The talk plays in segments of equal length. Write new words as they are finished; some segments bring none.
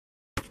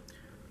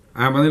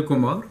I am Anil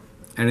Kumar,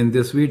 and in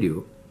this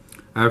video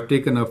I have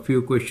taken a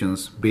few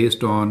questions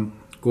based on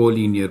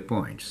collinear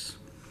points.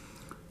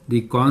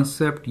 The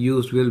concept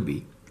used will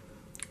be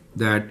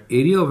that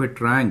area of a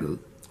triangle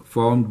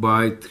formed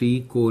by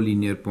three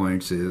collinear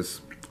points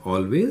is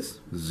always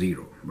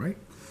 0, right?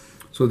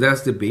 So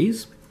that's the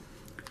base,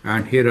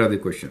 and here are the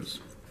questions.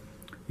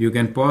 You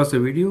can pause the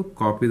video,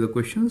 copy the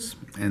questions,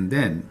 and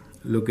then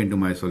look into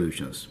my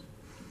solutions.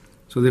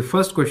 So the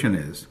first question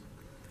is,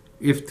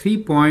 if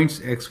 3 points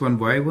x1,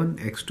 y1,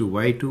 x2,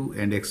 y2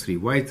 and x3,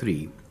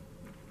 y3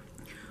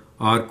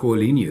 are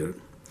collinear,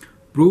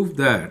 prove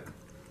that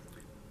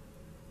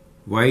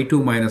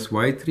y2 minus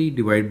y3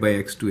 divided by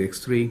x2,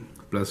 x3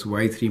 plus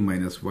y3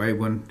 minus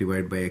y1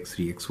 divided by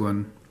x3,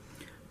 x1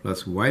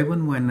 plus y1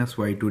 minus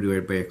y2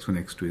 divided by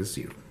x1, x2 is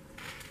 0.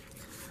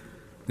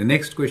 The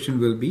next question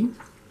will be,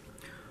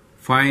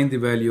 find the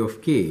value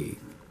of k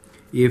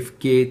if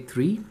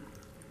k3,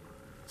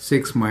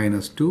 6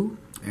 minus 2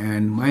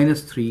 and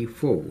minus 3,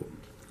 4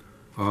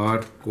 are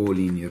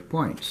collinear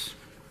points.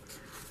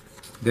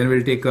 Then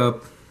we'll take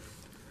up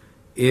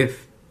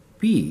if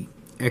P,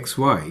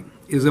 xy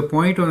is a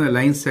point on a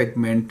line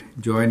segment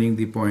joining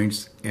the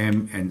points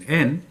M and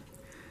N,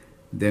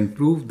 then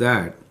prove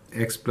that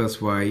x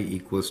plus y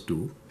equals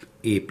to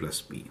A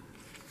plus B.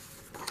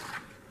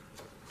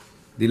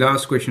 The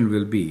last question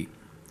will be,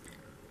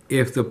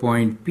 if the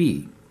point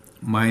P,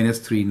 minus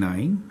 3,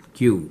 9,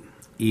 Q,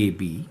 A,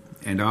 B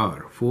and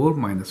R, 4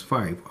 minus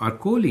 5 are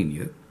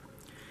collinear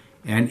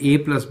and A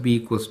plus B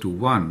equals to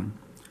 1,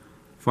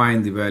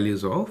 find the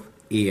values of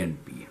A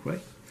and B, right?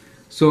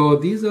 So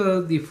these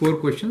are the 4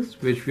 questions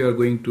which we are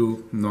going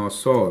to now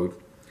solve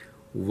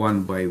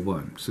one by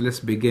one. So let's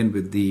begin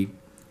with the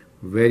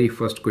very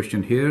first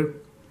question here,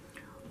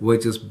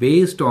 which is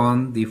based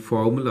on the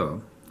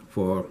formula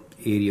for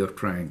area of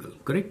triangle,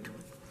 correct?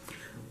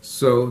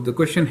 So the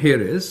question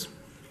here is,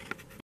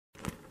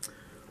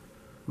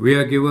 we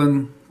are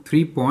given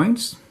 3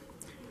 points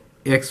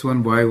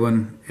x1,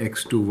 y1,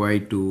 x2,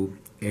 y2,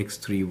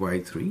 x3,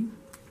 y3,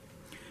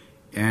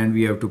 and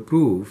we have to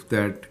prove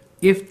that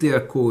if they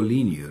are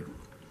collinear,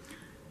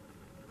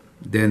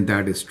 then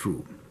that is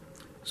true.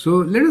 So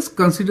let us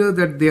consider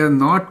that they are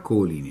not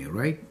collinear,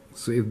 right?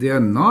 So if they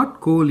are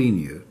not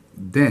collinear,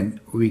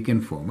 then we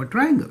can form a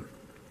triangle,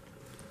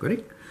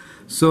 correct?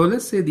 So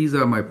let's say these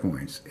are my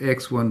points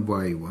x1,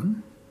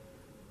 y1,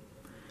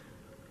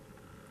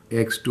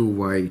 x2,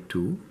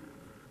 y2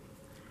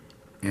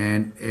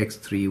 and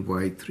x3,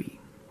 y3.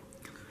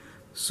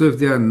 So if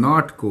they are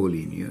not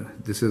collinear,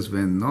 this is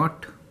when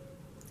not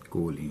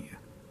collinear.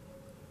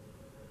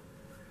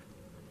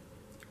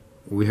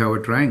 We have a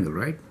triangle,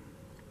 right?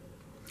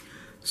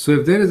 So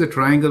if there is a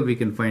triangle, we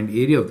can find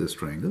area of this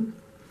triangle.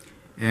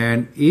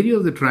 And area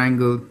of the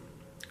triangle,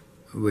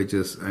 which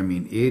is,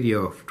 area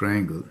of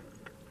triangle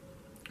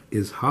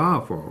is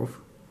half of,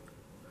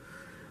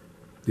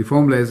 the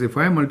formula is if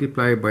I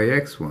multiply by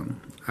x1,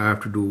 I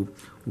have to do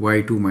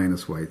y2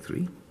 minus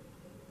y3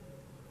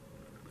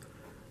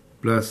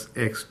 plus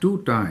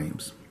x2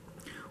 times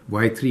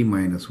y3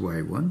 minus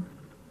y1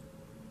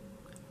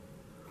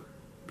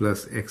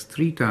 plus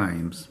x3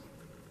 times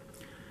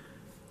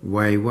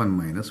y1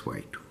 minus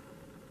y2.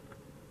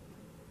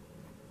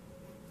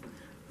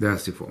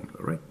 That's the formula,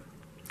 right?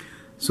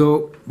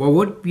 So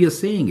what we are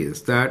saying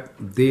is that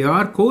they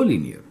are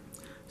collinear.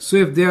 So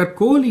if they are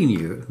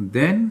collinear,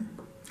 then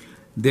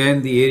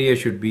the area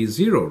should be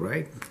 0,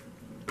 right?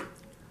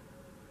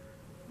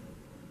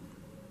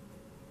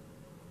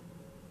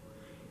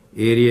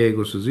 Area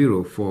equals to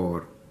 0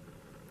 for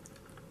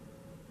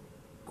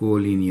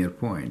collinear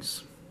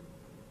points.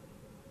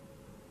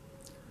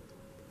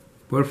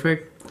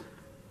 Perfect.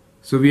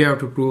 So we have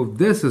to prove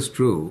this is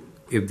true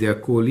if they are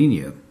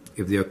collinear.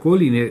 If they are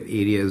collinear,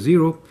 area is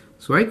 0.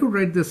 So I could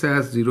write this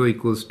as 0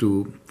 equals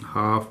to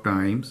half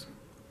times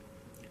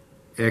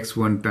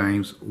x1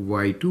 times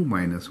y2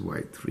 minus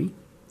y3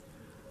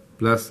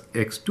 plus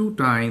x2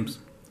 times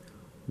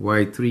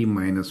y3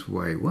 minus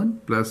y1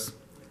 plus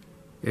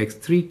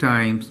x3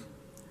 times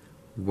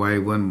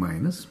y1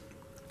 minus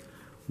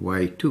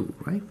y2,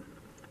 right?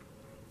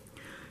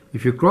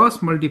 If you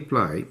cross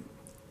multiply,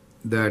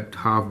 that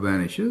half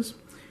vanishes,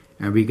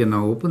 and we can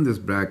now open this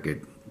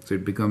bracket, so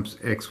it becomes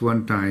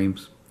x1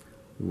 times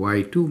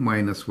y2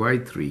 minus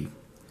y3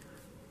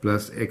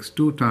 plus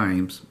x2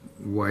 times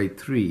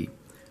y3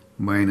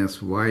 minus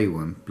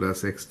y1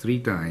 plus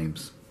x3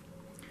 times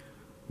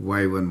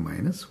y1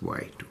 minus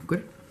y2.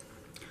 Good.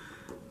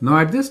 Now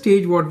at this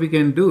stage what we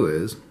can do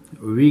is,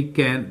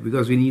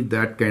 because we need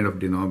that kind of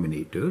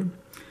denominator,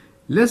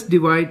 let's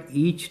divide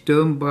each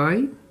term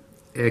by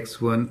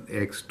x1,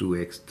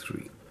 x2,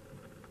 x3.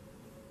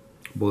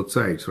 Both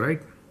sides,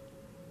 right?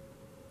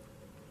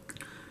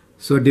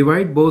 So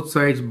divide both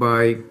sides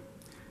by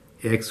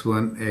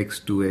x1,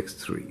 x2,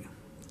 x3.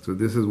 So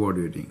this is what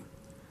we're doing.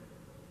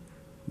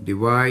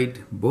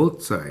 Divide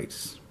both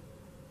sides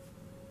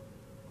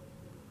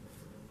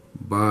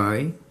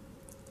by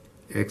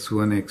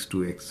x1,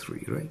 x2,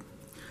 x3, right?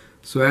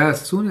 So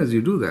as soon as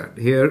you do that,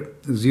 here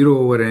 0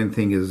 over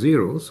anything is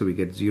 0, so we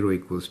get 0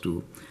 equals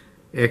to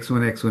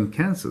x1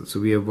 cancels. So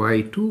we have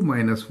y2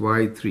 minus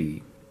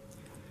y3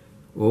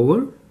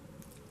 over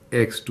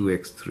x2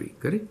 x3,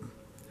 correct?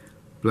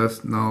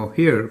 Plus now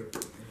here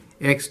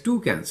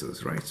x2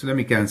 cancels, right? So let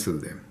me cancel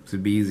them. So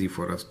it'll be easy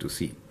for us to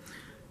see.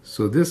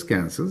 So this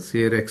cancels,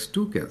 here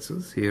x2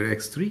 cancels, here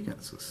x3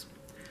 cancels.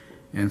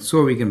 And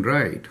so we can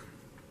write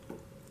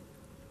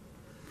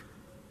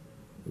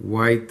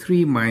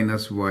y3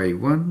 minus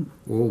y1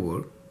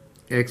 over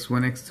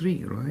x1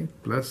 x3, right?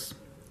 Plus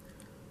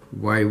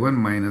y1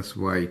 minus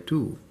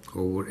y2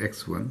 over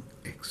x1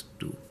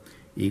 x2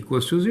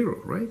 equals to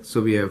 0, right?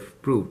 So we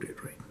have proved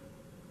it, right?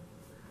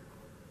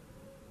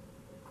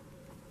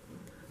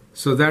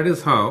 So that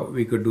is how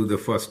we could do the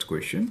first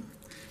question.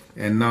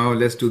 And now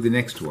let's do the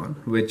next one,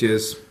 which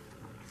is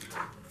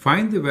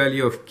find the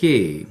value of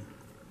k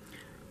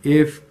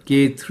if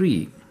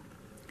k3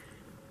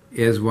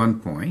 is 1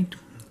 point,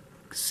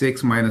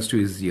 6 minus 2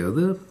 is the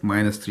other,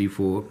 minus 3,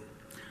 4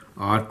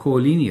 are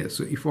collinear.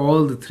 So if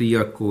all the three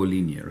are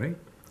collinear, right?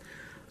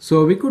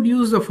 So we could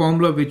use the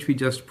formula which we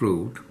just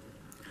proved,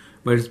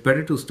 but it's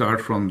better to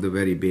start from the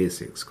very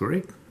basics,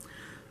 correct?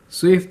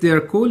 So if they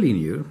are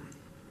collinear,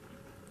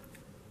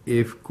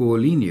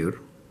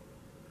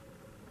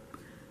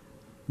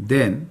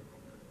 then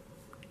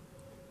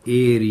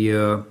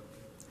area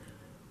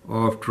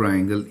of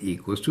triangle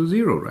equals to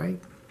 0, right?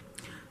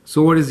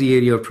 So what is the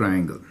area of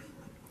triangle?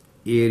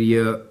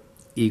 Area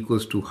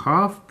equals to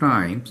half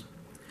times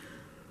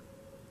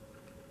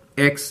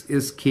x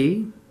is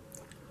k,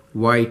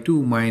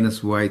 y2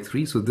 minus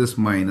y3, so this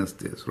minus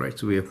this, right?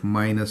 So we have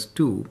minus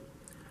 2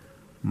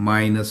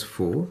 minus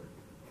 4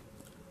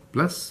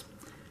 plus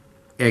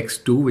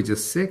x2, which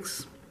is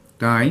 6,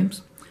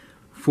 times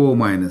 4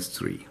 minus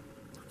 3.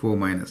 4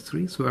 minus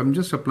 3. So I'm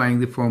just applying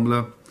the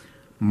formula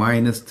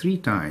minus 3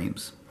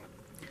 times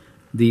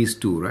these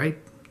two, right?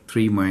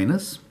 3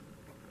 minus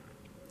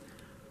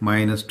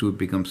 2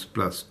 becomes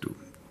plus 2.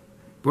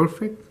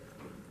 Perfect.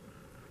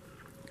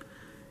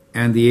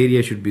 And the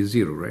area should be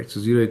 0, right? So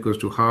 0 equals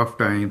to half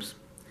times,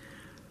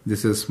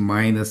 this is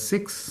minus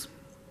 6k,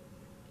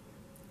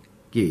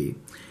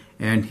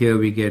 and here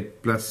we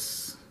get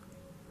plus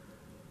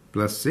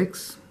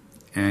 6,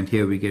 and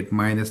here we get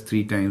minus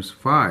 3 times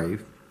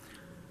 5,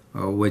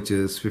 which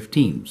is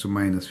 15, so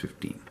minus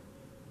 15.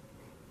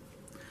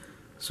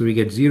 So we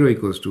get 0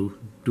 equals to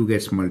 2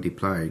 gets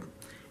multiplied,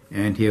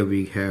 and here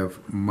we have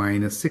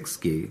minus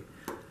 6k.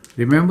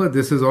 Remember,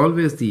 this is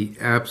always the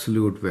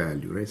absolute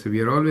value, right? So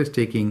we are always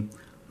taking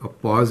a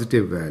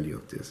positive value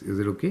of this. Is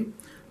it okay?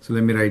 So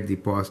let me write the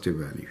positive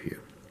value here.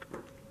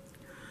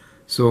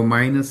 So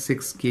minus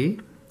 6k,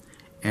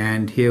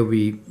 and here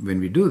when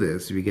we do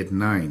this, we get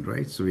 9,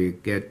 right? So we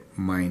get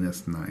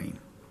minus 9.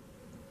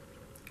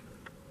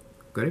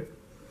 Correct?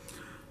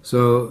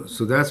 So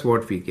that's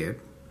what we get.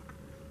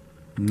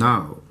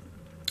 Now,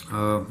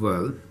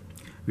 well,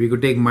 we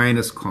could take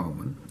minus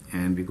common,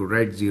 and we could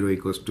write 0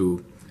 equals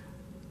to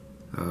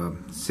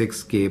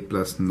 6k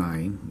plus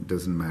 9,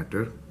 doesn't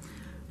matter.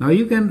 Now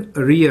you can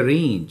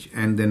rearrange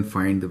and then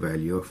find the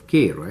value of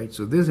k, right?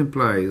 So this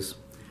implies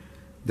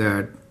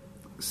that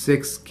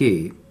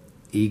 6k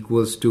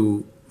equals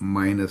to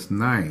minus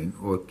 9,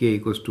 or k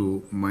equals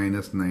to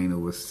minus 9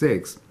 over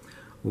 6,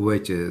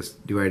 which is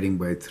dividing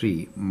by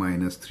 3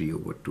 minus 3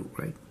 over 2,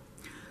 right?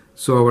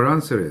 So our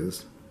answer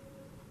is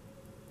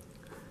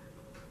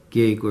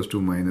k equals to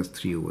minus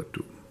 3 over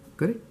 2,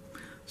 correct?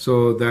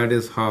 So that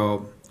is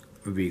how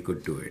we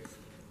could do it.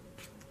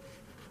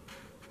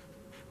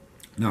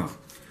 Now,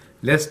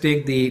 let's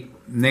take the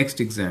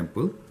next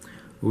example,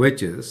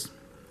 which is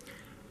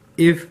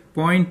if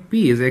point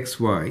P is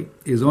xy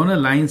is on a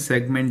line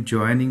segment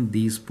joining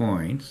these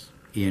points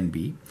A and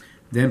B,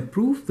 then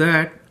prove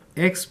that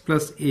x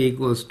plus a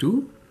equals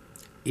to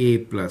a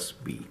plus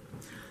b.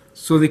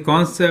 So the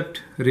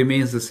concept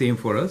remains the same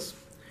for us.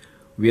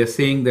 We are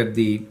saying that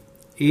the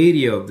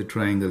area of the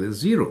triangle is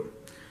 0.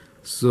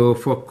 So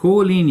for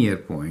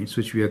collinear points,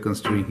 which we are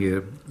considering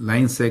here,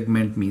 line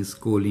segment means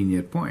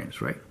collinear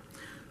points, right?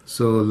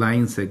 So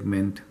line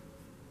segment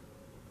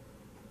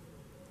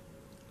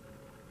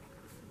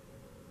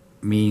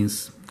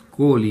means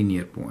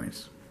collinear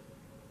points,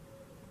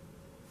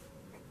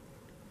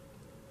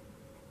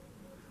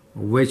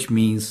 which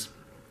means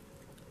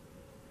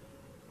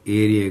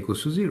area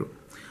equals to 0.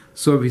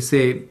 So we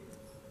say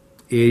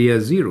area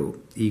 0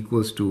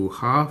 equals to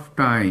half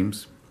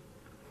times,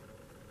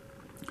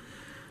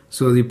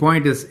 so the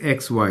point is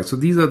xy. So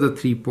these are the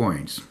 3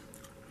 points.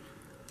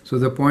 So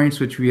the points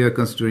which we are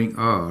considering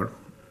are,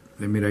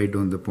 let me write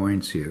down the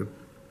points here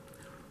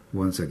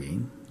once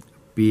again.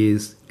 P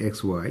is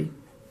xy,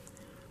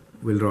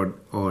 we'll write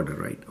order,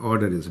 right?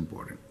 Order is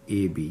important.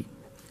 A, B,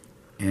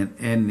 and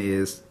N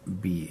is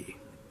BA.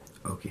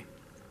 Okay.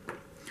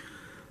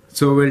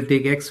 So we'll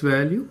take x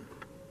value,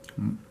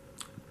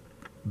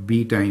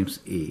 B times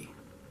A.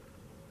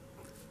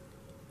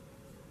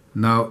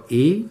 Now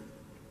A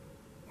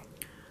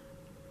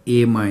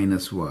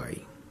minus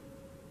Y.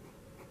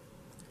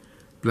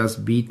 plus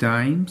b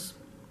times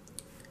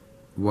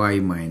y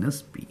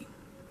minus b.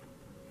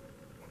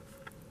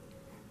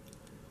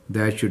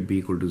 That should be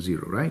equal to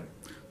 0, right?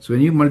 So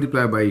when you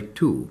multiply by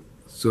 2,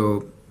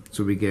 so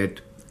we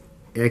get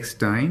x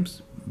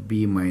times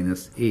b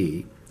minus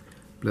a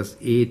plus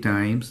a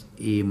times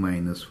a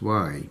minus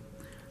y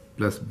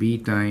plus b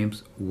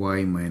times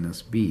y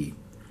minus b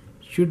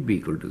should be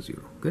equal to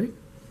 0, correct?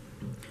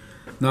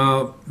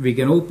 Now we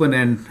can open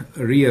and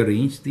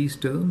rearrange these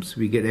terms.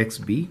 We get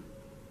xb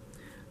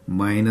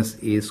minus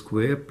a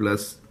square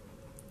plus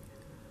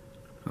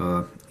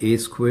a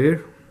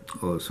square,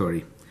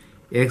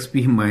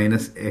 xb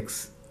minus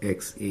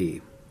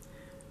xxa.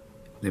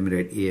 Let me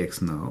write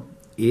ax now.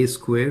 A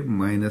square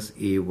minus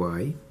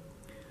ay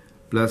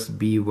plus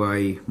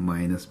by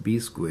minus b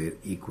square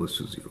equals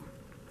to 0.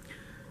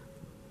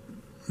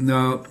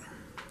 Now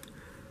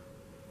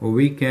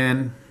we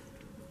can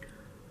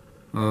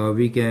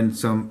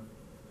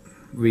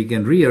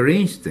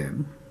rearrange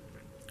them.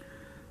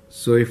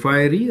 So if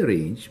I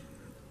rearrange,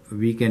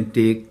 we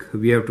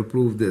have to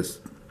prove this,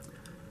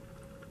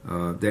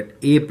 that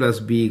a plus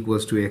b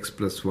equals to x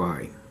plus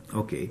y.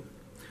 Okay.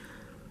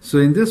 So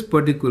in this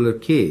particular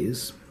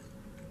case,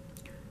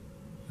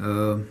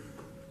 a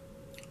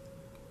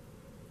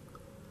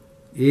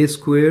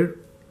square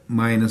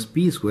minus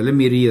b square, let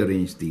me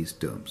rearrange these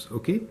terms,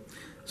 okay?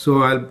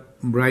 So I'll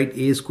write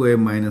a square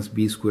minus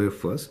b square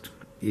first,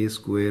 a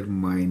square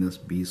minus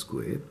b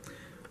square,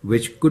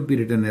 which could be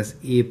written as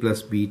a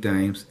plus b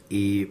times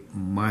a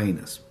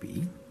minus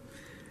b.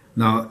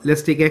 Now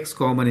let's take x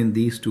common in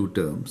these two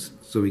terms.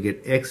 So we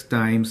get x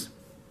times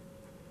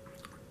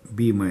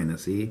b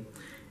minus a,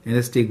 and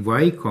let's take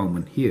y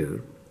common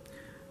here.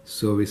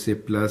 So we say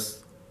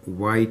plus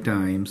y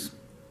times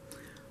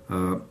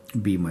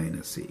b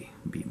minus a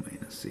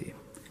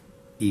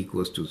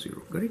equals to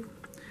 0, correct?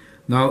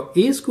 Now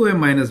a square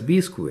minus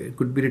b square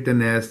could be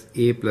written as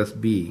a plus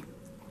b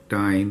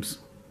times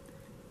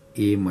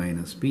a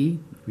minus b.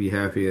 We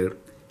have here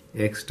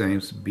x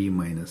times b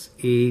minus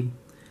a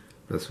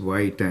plus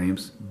y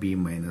times b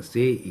minus a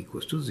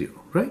equals to 0,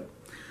 right?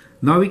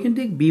 Now we can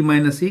take b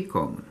minus a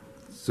common.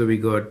 So we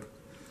got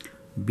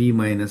b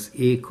minus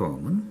a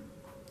common.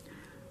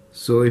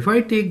 So if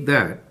I take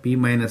that b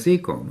minus a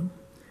common,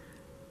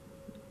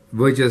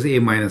 which is a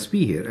minus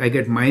b here, I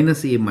get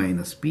minus a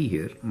minus b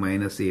here,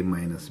 minus a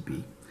minus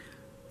b.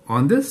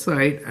 On this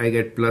side, I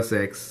get plus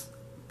x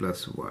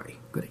plus y,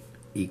 correct,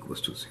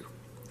 equals to 0.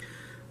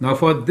 Now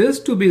for this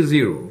to be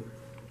 0,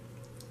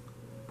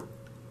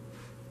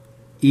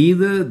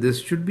 either this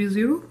should be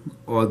 0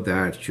 or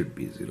that should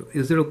be 0.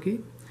 Is it okay?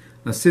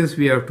 Now since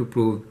we have to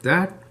prove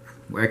that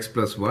x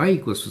plus y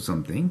equals to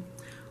something,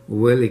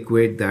 we'll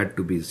equate that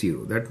to be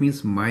 0. That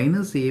means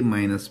minus a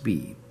minus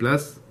b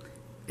plus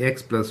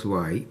x plus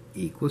y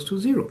equals to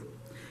 0.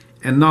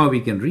 And now we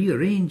can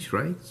rearrange,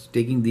 right?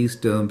 Taking these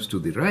terms to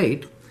the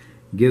right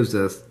gives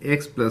us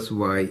x plus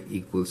y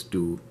equals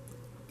to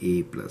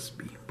a plus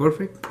b.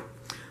 Perfect.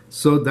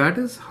 So that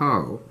is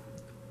how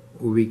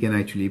we can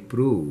actually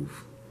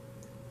prove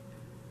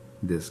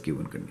this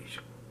given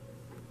condition,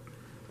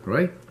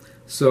 right?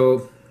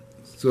 So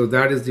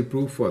that is the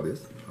proof for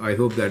this. I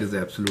hope that is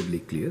absolutely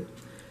clear.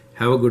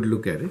 Have a good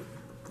look at it,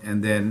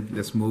 and then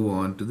let's move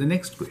on to the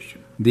next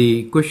question.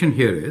 The question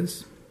here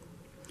is,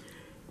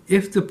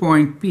 if the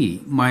point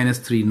P minus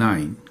 3,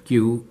 9,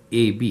 Q,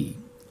 A, B,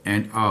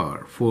 and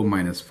R, 4,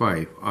 minus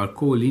 5 are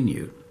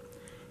collinear,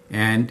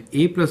 and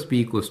A plus B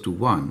equals to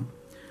 1,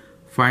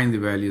 find the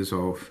values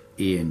of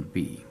A and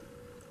B.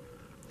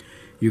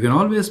 You can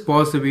always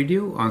pause the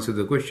video, answer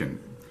the question,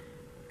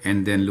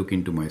 and then look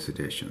into my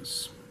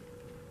suggestions.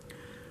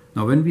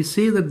 Now when we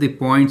say that the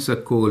points are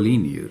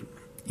collinear,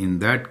 in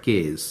that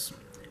case,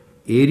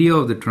 area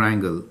of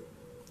triangle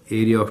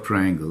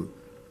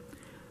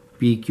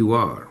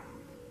PQR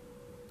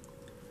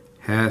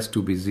has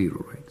to be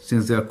 0, right?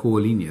 Since they are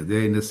collinear, they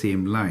are in the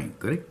same line,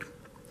 correct?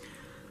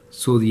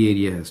 So the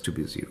area has to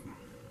be 0.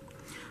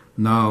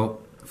 Now,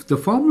 the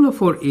formula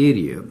for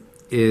area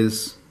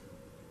is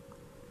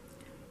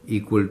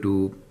equal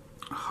to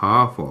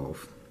half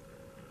of,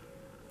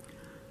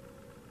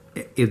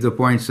 if the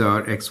points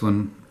are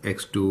x1,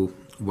 x2,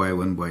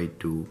 y1,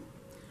 y2,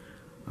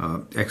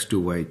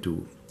 x2,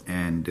 y2,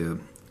 and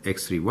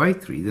x3,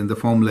 y3, then the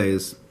formula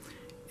is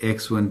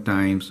x1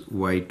 times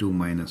y2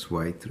 minus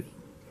y3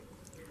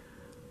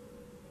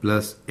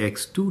 plus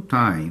x2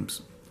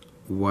 times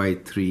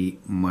y3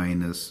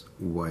 minus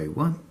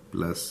y1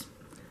 plus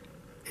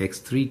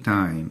x3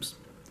 times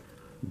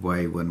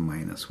y1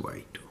 minus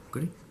y2,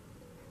 correct?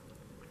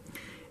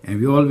 And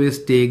we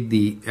always take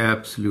the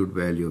absolute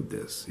value of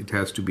this. It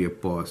has to be a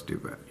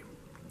positive value.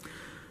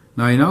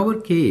 Now in our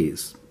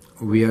case,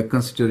 we are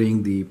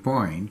considering the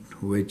point,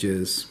 which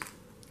is,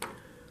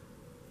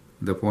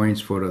 the points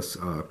for us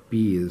are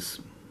P is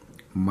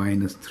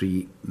minus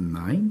 3,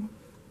 9,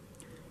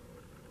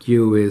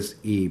 Q is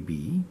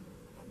AB,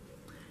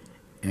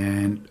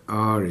 and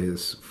R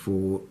is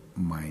 4,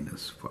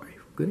 minus 5.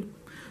 Okay?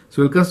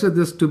 So we'll consider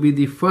this to be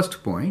the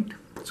first point.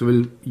 So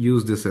we'll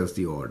use this as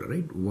the order,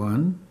 right?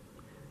 1,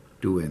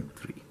 2 and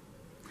 3.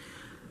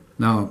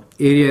 Now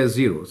area is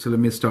 0, so let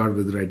me start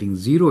with writing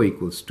 0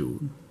 equals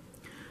to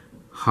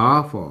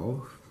half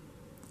of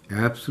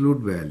absolute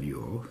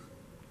value of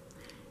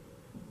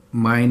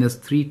minus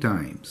 3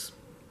 times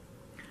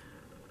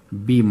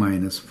b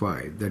minus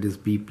 5, that is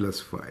b plus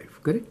 5,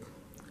 correct?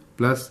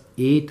 Plus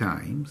a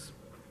times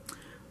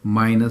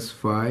minus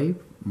 5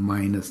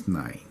 minus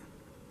 9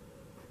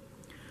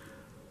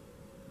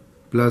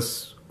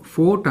 plus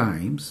 4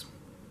 times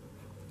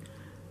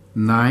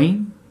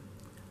 9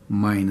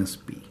 minus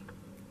b.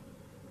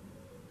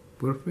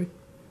 Perfect.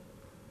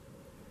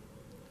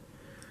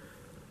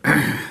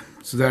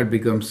 So that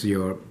becomes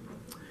your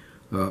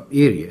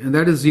area, and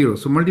that is 0.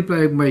 So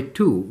multiplied by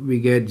 2, we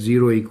get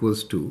 0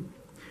 equals 2.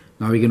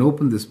 Now we can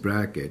open this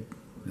bracket.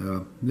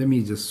 Let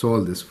me just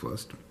solve this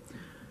first.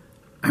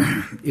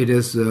 It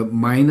is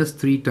minus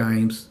 3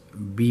 times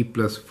b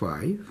plus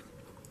 5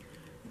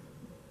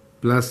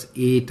 plus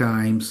a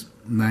times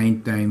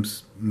 9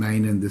 times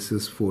 9, and this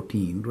is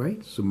 14,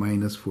 right? So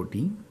minus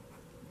 14.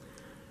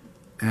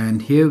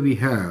 And here we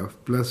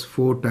have plus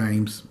 4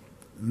 times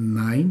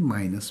 9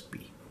 minus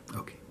b.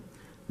 Okay,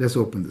 let's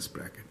open this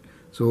bracket.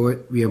 So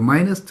we have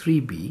minus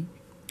 3b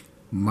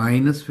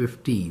minus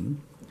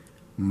 15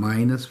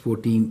 minus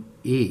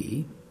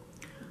 14a,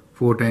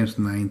 4 times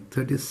 9,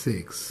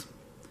 36,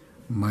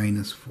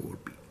 minus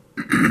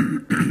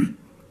 4b.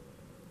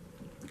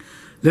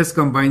 Let's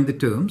combine the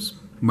terms.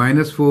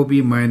 Minus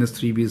 4b minus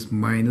 3b is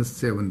minus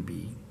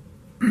 7b.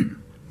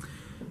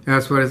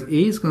 As far as a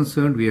is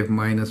concerned, we have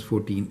minus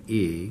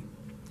 14a,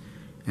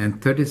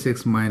 and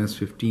 36 minus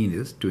 15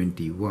 is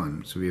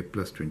 21, so we have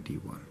plus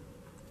 21.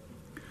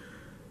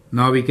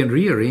 Now we can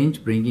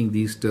rearrange, bringing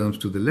these terms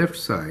to the left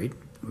side.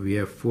 We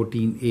have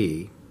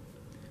 14a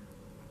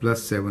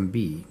plus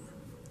 7b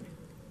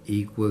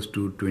equals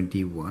to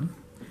 21.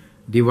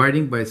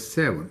 Dividing by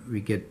 7,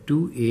 we get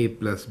 2a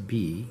plus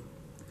b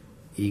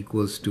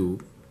equals to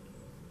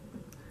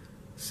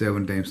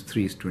 7 times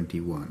 3 is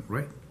 21,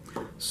 right?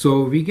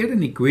 So we get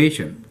an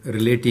equation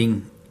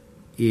relating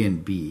a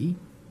and b,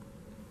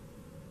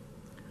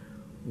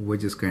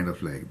 which is kind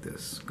of like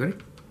this,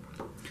 correct?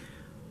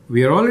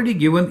 We are already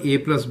given a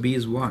plus b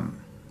is 1.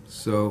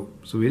 So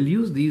we'll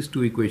use these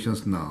two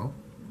equations now.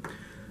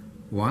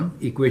 One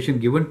equation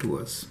given to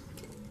us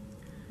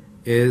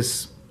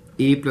is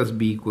a plus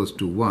b equals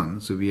to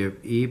 1. So we have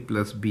a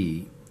plus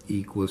b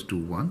equals to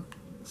 1.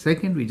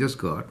 Second, we just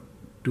got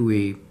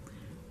 2a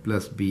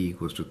plus b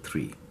equals to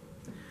 3.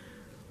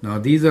 Now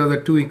these are the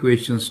two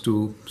equations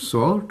to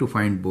solve to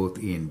find both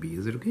a and b.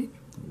 Is it okay?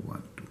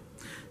 1, 2.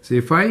 So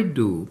if I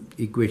do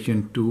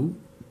equation 2,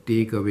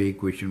 take away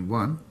equation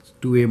 1,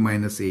 2a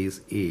minus a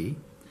is a,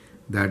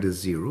 that is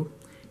 0,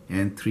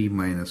 and 3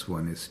 minus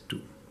 1 is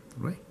 2,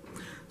 right?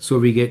 So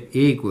we get a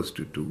equals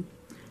to 2.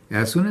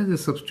 As soon as I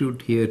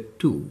substitute here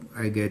 2,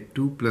 I get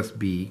 2 plus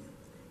b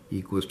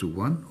equals to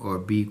 1, or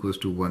b equals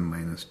to 1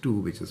 minus 2,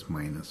 which is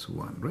minus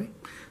 1, right?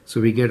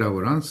 So we get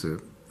our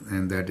answer,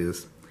 and that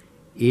is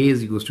a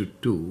is equals to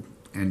 2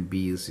 and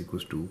b is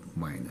equals to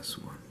minus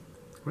 1,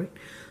 right?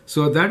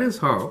 So that is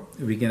how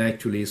we can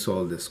actually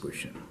solve this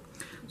question.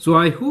 So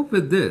I hope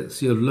with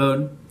this you've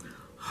learned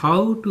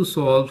how to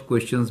solve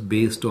questions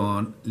based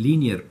on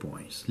linear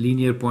points.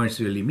 Linear points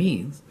really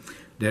means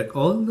that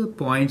all the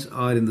points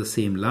are in the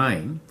same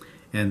line,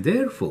 and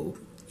therefore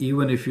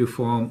even if you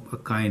form a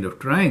kind of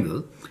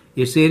triangle,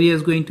 its area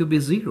is going to be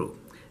 0,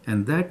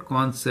 and that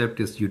concept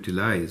is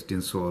utilized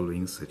in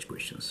solving such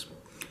questions.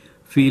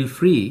 Feel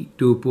free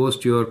to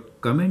post your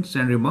comments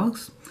and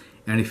remarks,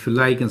 and if you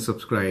like and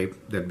subscribe,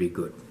 that'd be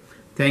good.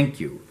 Thank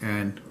you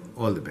and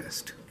all the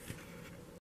best.